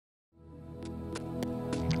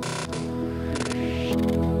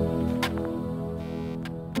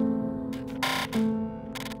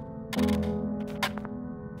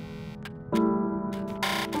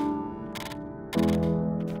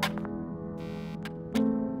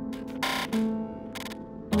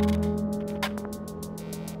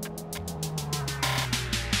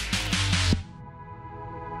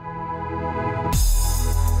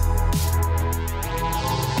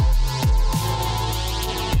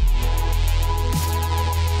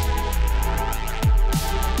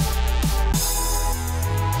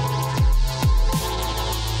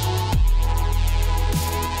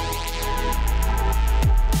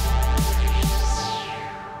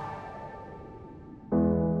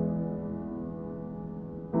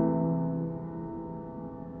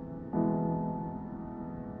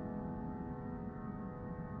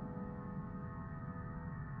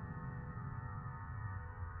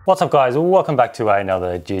What's up guys, welcome back to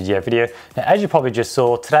another GGF video. Now as you probably just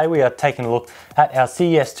saw, today we are taking a look at our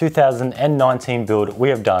CES 2019 build we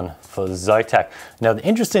have done for ZOTAC. Now the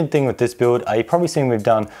interesting thing with this build, you've probably seen we've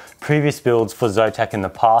done previous builds for ZOTAC in the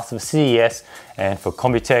past, for CES and for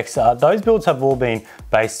Computex. Those builds have all been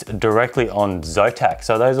based directly on ZOTAC.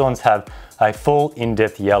 So those ones have a full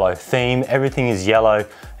in-depth yellow theme, everything is yellow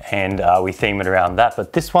and we theme it around that.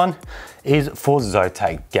 But this one is for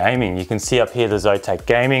ZOTAC Gaming. You can see up here the ZOTAC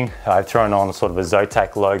Gaming. I've thrown on sort of a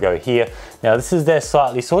ZOTAC logo here. Now this is their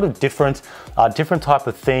slightly sort of different type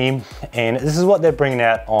of theme, and this is what they're bringing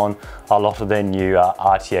out on a lot of their new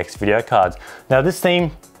RTX video cards. Now this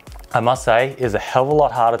theme, I must say, is a hell of a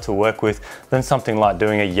lot harder to work with than something like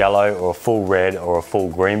doing a yellow or a full red or a full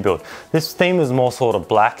green build. This theme is more sort of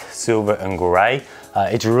black, silver and gray.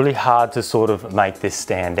 It's really hard to sort of make this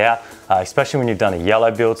stand out, especially when you've done a yellow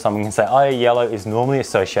build. Someone can say, oh, yellow is normally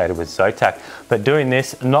associated with ZOTAC, but doing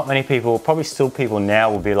this, not many people, probably still people now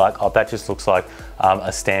will be like, oh, that just looks like a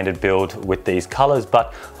standard build with these colors.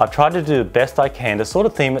 But I've tried to do the best I can to sort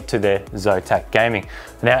of theme it to their ZOTAC Gaming.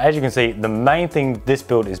 Now, as you can see, the main thing this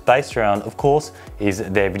build is based around, of course, is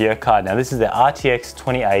their video card. Now, this is their RTX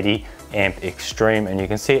 2080 Amp Extreme, and you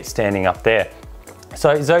can see it standing up there.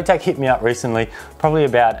 So ZOTAC hit me up recently, probably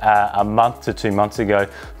about a month to 2 months ago,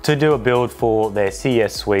 to do a build for their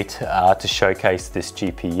CES suite to showcase this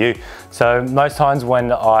GPU. So most times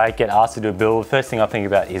when I get asked to do a build, first thing I think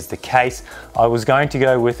about is the case. I was going to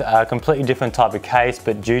go with a completely different type of case,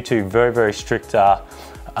 but due to very, very strict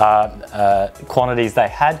quantities they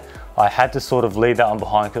had, I had to sort of leave that one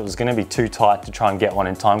behind because it was going to be too tight to try and get one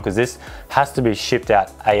in time, because this has to be shipped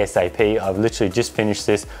out ASAP. I've literally just finished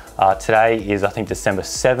this. Today is, I think, December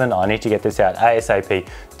 7. I need to get this out ASAP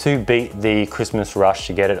to beat the Christmas rush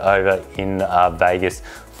to get it over in Vegas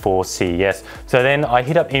for CES. So then I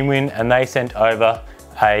hit up InWin and they sent over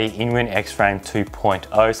a InWin X-Frame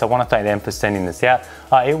 2.0. So I want to thank them for sending this out.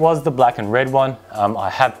 It was the black and red one.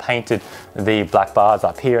 I have painted the black bars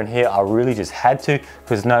up here and here. I really just had to,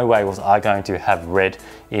 because no way was I going to have red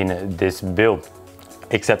in this build.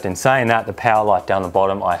 Except in saying that, the power light down the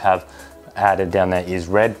bottom I have added down there is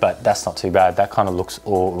red, but that's not too bad. That kind of looks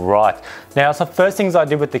all right. Now, so first things I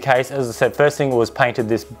did with the case, as I said, first thing was painted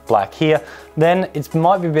this black here. Then it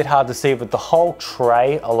might be a bit hard to see, but the whole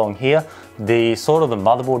tray along here, the sort of the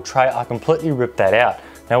motherboard tray, I completely ripped that out.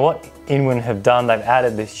 Now what InWin have done, they've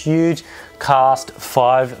added this huge cast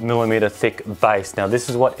 5mm thick base. Now this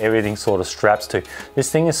is what everything sort of straps to. This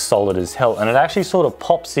thing is solid as hell, and it actually sort of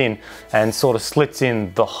pops in and sort of slits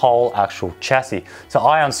in the whole actual chassis. So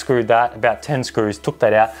I unscrewed that, about 10 screws, took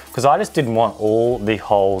that out, because I just didn't want all the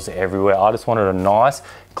holes everywhere. I just wanted a nice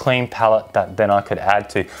clean pallet that then I could add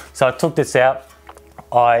to. So I took this out.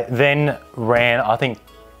 I then ran, I think,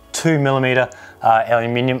 2mm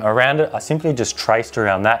aluminium around it. I simply just traced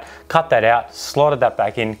around that, cut that out, slotted that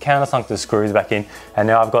back in, countersunk the screws back in, and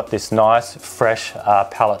now I've got this nice fresh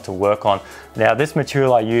pallet to work on. Now this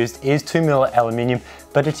material I used is 2mm aluminium,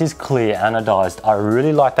 but it is clear anodized. I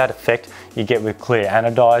really like that effect you get with clear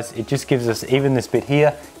anodized. It just gives us, even this bit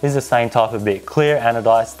here is the same type of bit, clear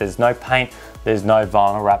anodized. There's no paint, there's no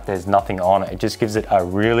vinyl wrap, there's nothing on it. It just gives it a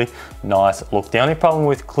really nice look. The only problem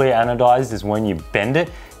with clear anodized is when you bend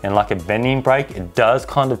it, and like a bending brake, it does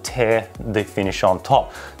kind of tear the finish on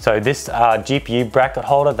top. So this GPU bracket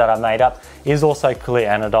holder that I made up is also clear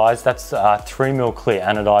anodized. That's 3mm clear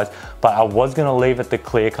anodized, but I was gonna leave it the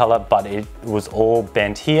clear color, but it was all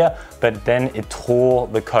bent here, but then it tore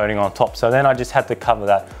the coating on top. So then I just had to cover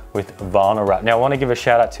that with vinyl wrap. Now I wanna give a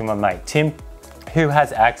shout out to my mate Tim, who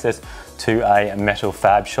has access to a metal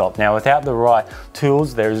fab shop. Now without the right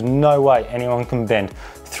tools, there is no way anyone can bend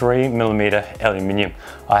 3mm aluminium.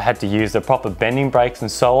 I had to use the proper bending brakes and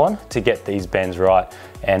so on to get these bends right.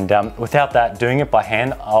 And without that, doing it by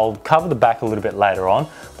hand, I'll cover the back a little bit later on,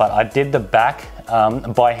 but I did the back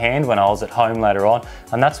by hand when I was at home later on,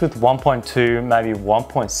 and that's with 1.2, maybe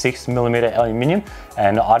 1.6 millimeter aluminium.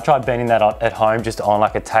 And I tried bending that at home just on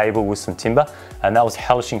like a table with some timber, and that was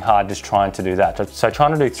hellishing hard just trying to do that. So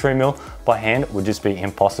trying to do 3 mil by hand would just be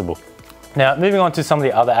impossible. Now, moving on to some of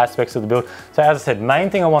the other aspects of the build. So as I said, main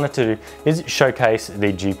thing I wanted to do is showcase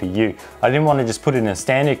the GPU. I didn't want to just put it in a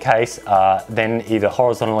standard case, then either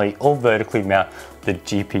horizontally or vertically mount the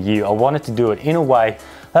GPU. I wanted to do it in a way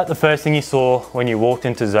that the first thing you saw when you walked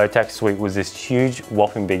into ZOTAC Suite was this huge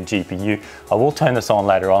whopping big GPU. I will turn this on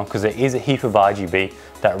later on because there is a heap of RGB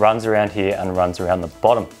that runs around here and runs around the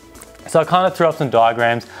bottom. So I kind of threw up some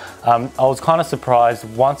diagrams. I was kind of surprised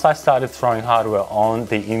once I started throwing hardware on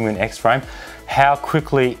the InWin X-Frame, how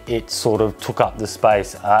quickly it sort of took up the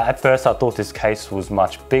space. At first I thought this case was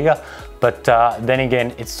much bigger, but then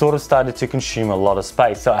again, it sort of started to consume a lot of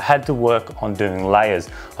space. So I had to work on doing layers.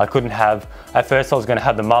 I couldn't have, at first I was gonna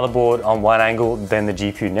have the motherboard on one angle, then the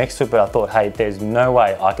GPU next to it, but I thought, hey, there's no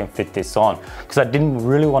way I can fit this on, because I didn't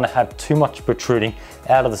really want to have too much protruding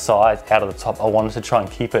out of the sides, out of the top. I wanted to try and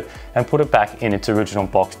keep it and put it back in its original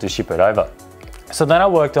box to ship it over. So then I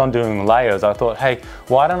worked on doing layers. I thought, hey,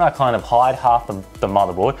 why don't I kind of hide half of the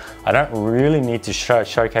motherboard? I don't really need to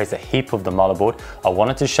showcase a heap of the motherboard. I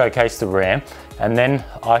wanted to showcase the RAM, and then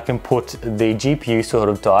I can put the GPU sort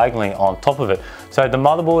of diagonally on top of it. So the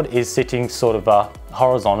motherboard is sitting sort of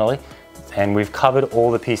horizontally, and we've covered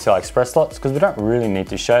all the PCI Express slots because we don't really need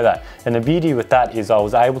to show that. And the beauty with that is I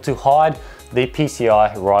was able to hide the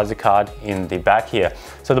PCI riser card in the back here.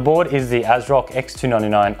 So the board is the ASRock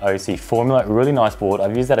X299 OC Formula, really nice board.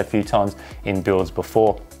 I've used that a few times in builds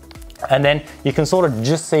before. And then you can sort of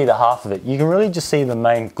just see the half of it. You can really just see the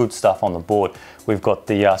main good stuff on the board. We've got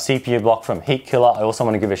the CPU block from HEATKILLER. I also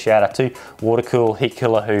want to give a shout out to Watercooling,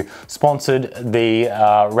 HEATKILLER, who sponsored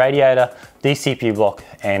the radiator, the CPU block,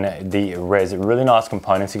 and the res. Really nice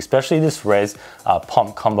components, especially this res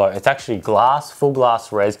pump combo. It's actually glass, full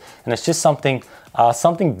glass res, and it's just something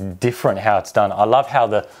different how it's done. I love how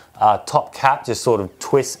the top cap just sort of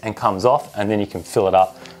twists and comes off, and then you can fill it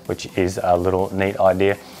up, which is a little neat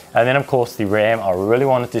idea. And then of course the RAM, I really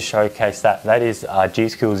wanted to showcase that. That is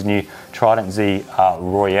G.Skill's new Trident Z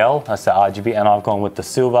Royale, that's the RGB, and I've gone with the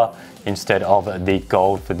silver instead of the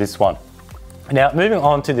gold for this one. Now moving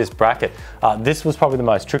on to this bracket, this was probably the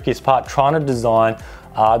most trickiest part, trying to design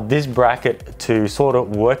this bracket to sort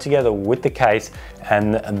of work together with the case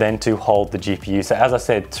and then to hold the GPU. So as I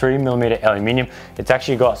said, 3mm aluminium, it's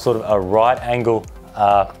actually got sort of a right angle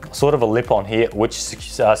sort of a lip on here which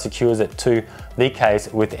secures it to the case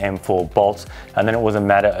with M4 bolts, and then it was a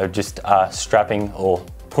matter of just strapping or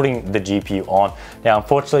putting the GPU on. Now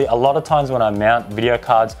unfortunately, a lot of times when I mount video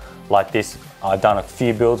cards like this, I've done a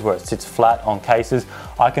few builds where it sits flat on cases.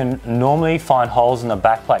 I can normally find holes in the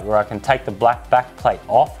back plate where I can take the black back plate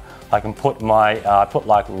off. I can put my put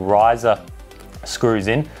like riser screws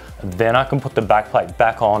in, then I can put the back plate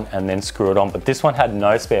back on and then screw it on. But this one had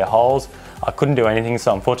no spare holes. I couldn't do anything,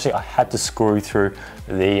 so unfortunately I had to screw through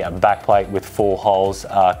the back plate with 4 holes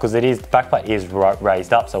because the back plate is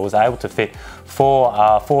raised up, so I was able to fit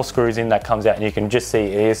four screws in. That comes out, and you can just see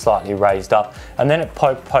it is slightly raised up, and then it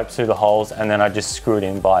pokes through the holes, and then I just screwed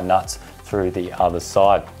in by nuts through the other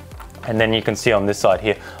side. And then you can see on this side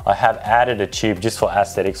here, I have added a tube just for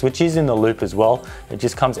aesthetics, which is in the loop as well. It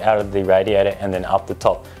just comes out of the radiator and then up the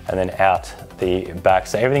top and then out the back.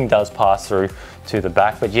 So everything does pass through to the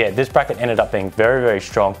back. But yeah, this bracket ended up being very, very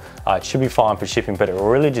strong. It should be fine for shipping, but it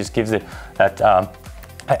really just gives it that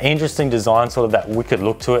an interesting design, sort of that wicked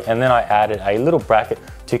look to it. And then I added a little bracket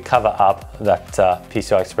to cover up that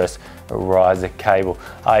PCI Express riser cable.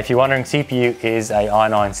 If you're wondering, CPU is a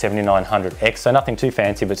i9-7900X, so nothing too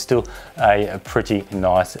fancy, but still a pretty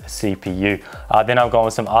nice CPU. Then I've gone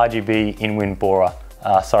with some RGB InWin Borer,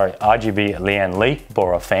 RGB Lian Li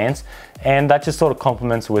Borer fans, and that just sort of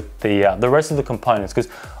complements with the rest of the components, because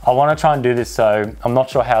I want to try and do this. So I'm not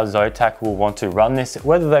sure how ZOTAC will want to run this,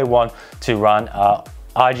 whether they want to run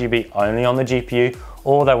RGB only on the GPU,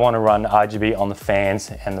 or they want to run RGB on the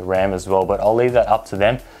fans and the RAM as well, but I'll leave that up to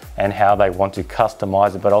them and how they want to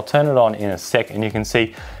customize it. But I'll turn it on in a sec, and you can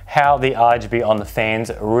see how the RGB on the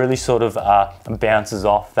fans really sort of bounces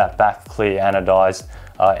off that back clear anodized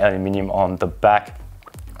aluminium on the back.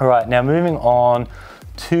 All right, now moving on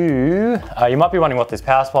to, you might be wondering what this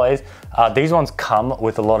power supply is. These ones come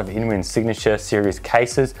with a lot of InWin Signature series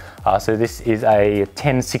cases. So this is a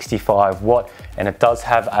 1065 watt, and it does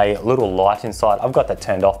have a little light inside. I've got that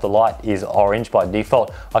turned off. The light is orange by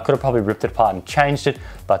default. I could have probably ripped it apart and changed it,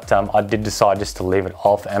 but I did decide just to leave it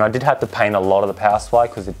off. And I did have to paint a lot of the power supply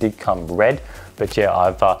because it did come red. But yeah,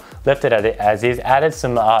 I've left it as is, added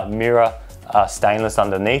some mirror stainless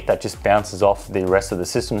underneath that just bounces off the rest of the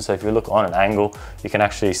system. So if you look on an angle, you can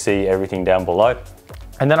actually see everything down below.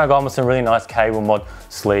 And then I got on with some really nice cable mod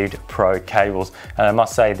sleeved Pro cables. And I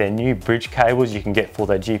must say their new bridge cables you can get for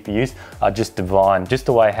their GPUs are just divine. Just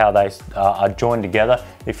the way how they are joined together.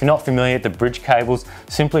 If you're not familiar with the bridge cables,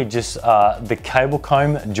 simply just the cable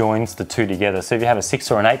comb joins the two together. So if you have a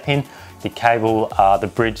 6 or an 8 pin, the cable,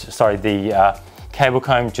 the cable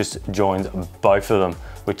comb just joins both of them,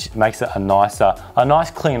 which makes it a nice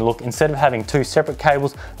clean look. Instead of having two separate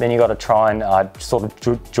cables, then you got to try and sort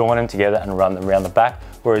of join them together and run them around the back.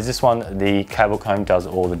 Whereas this one, the cable comb does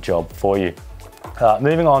all the job for you.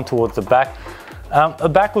 Moving on towards the back. The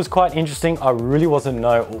back was quite interesting. I really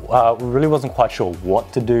wasn't quite sure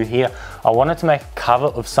what to do here. I wanted to make a cover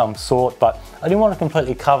of some sort, but I didn't want to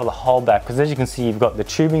completely cover the whole back because as you can see, you've got the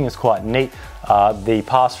tubing is quite neat. The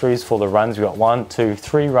pass-throughs for the runs, we've got 1, 2,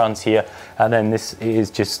 3 runs here, and then this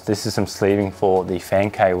is some sleeving for the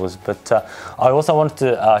fan cables. But I also wanted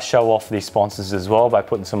to show off the sponsors as well by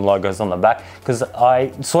putting some logos on the back, because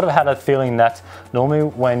I sort of had a feeling that normally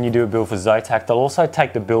when you do a build for ZOTAC, they'll also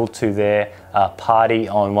take the build to their party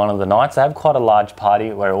on one of the nights. They have quite a large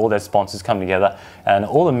party where all their sponsors come together and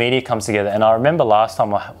all the media comes together. And I remember last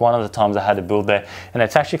time, one of the times I had to build there, and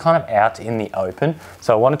it's actually kind of out in the open.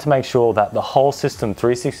 So I wanted to make sure that the whole system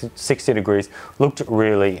 360 degrees looked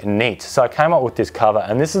really neat. So I came up with this cover,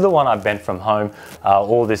 and this is the one I bent from home.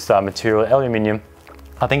 All this material, aluminium.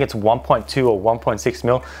 I think it's 1.2 or 1.6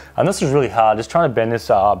 mil, and this was really hard, just trying to bend this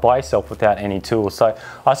by yourself without any tools. So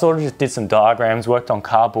I sort of just did some diagrams, worked on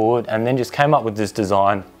cardboard, and then just came up with this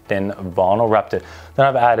design, then vinyl wrapped it. Then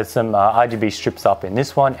I've added some RGB strips up in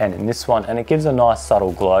this one and in this one, and it gives a nice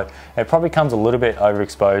subtle glow. It probably comes a little bit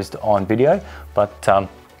overexposed on video, but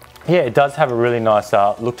yeah, it does have a really nice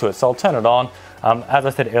look to it. So I'll turn it on. As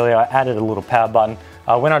I said earlier, I added a little power button.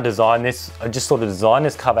 When I designed this, I just sort of designed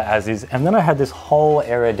this cover as is, and then I had this whole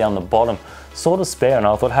area down the bottom sort of spare, and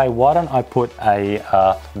I thought, hey, why don't I put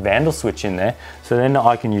a vandal switch in there, so then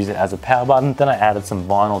I can use it as a power button. Then I added some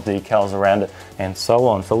vinyl decals around it and so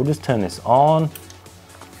on. So we'll just turn this on,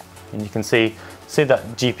 and you can see that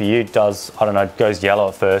GPU does, I don't know, goes yellow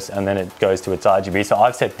at first and then it goes to its RGB. So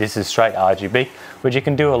I've set this as straight RGB, but you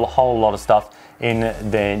can do a whole lot of stuff in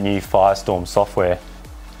their new Firestorm software.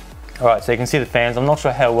 All right, so you can see the fans. I'm not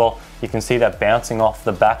sure how well you can see that bouncing off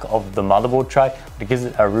the back of the motherboard tray, but it gives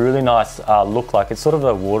it a really nice look, like it's sort of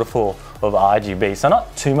a waterfall of RGB. So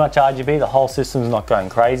not too much RGB, the whole system's not going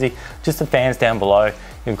crazy, just the fans down below.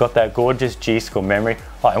 You've got that gorgeous G.Skill memory.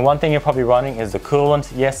 Right, and one thing you're probably running is the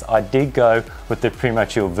coolant. Yes, I did go with the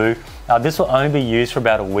PrimoChill Vue. This will only be used for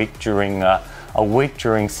about a week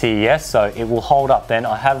during CES, so it will hold up then.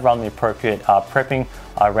 I have run the appropriate prepping.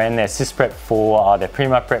 I ran their SysPrep for their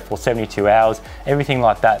Primo Prep for 72 hours, everything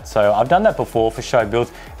like that. So I've done that before for show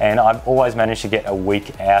builds, and I've always managed to get a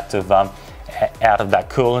week out of that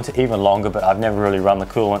coolant, even longer, but I've never really run the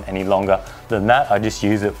coolant any longer than that. I just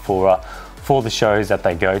use it for the shows that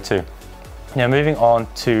they go to. Now moving on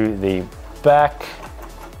to the back.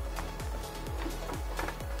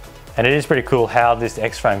 And it is pretty cool how this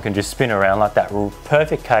X-frame can just spin around like that.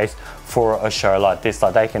 Perfect case for a show like this.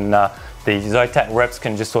 Like they can, the ZOTAC reps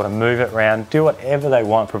can just sort of move it around, do whatever they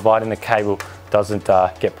want, providing the cable doesn't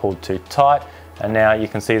get pulled too tight. And now you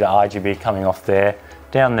can see the RGB coming off there,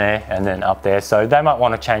 down there, and then up there. So they might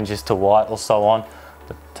want to change this to white or so on,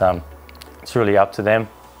 but it's really up to them.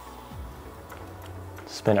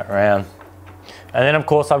 Spin it around. And then of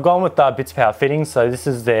course I've gone with Bitspower fittings. So this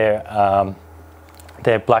is their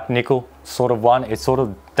black nickel sort of one. It's sort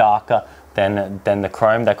of darker than the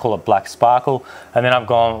chrome. They call it black sparkle. And then I've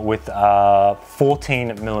gone with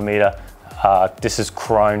 14mm. This is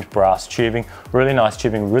chromed brass tubing. Really nice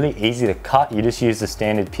tubing, really easy to cut. You just use the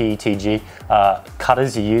standard PETG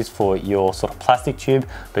cutters you use for your sort of plastic tube,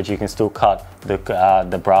 but you can still cut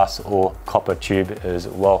the brass or copper tube as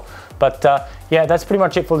well. But yeah, that's pretty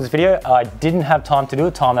much it for this video. I didn't have time to do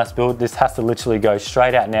a time-lapse build. This has to literally go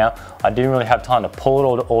straight out now. I didn't really have time to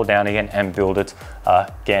pull it all down again and build it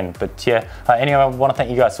again. But yeah, anyway, I want to thank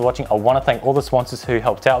you guys for watching. I want to thank all the sponsors who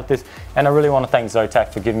helped out with this. And I really want to thank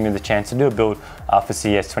ZOTAC for giving me the chance to do a build for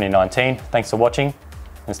CES 2019. Thanks for watching,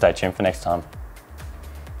 and stay tuned for next time.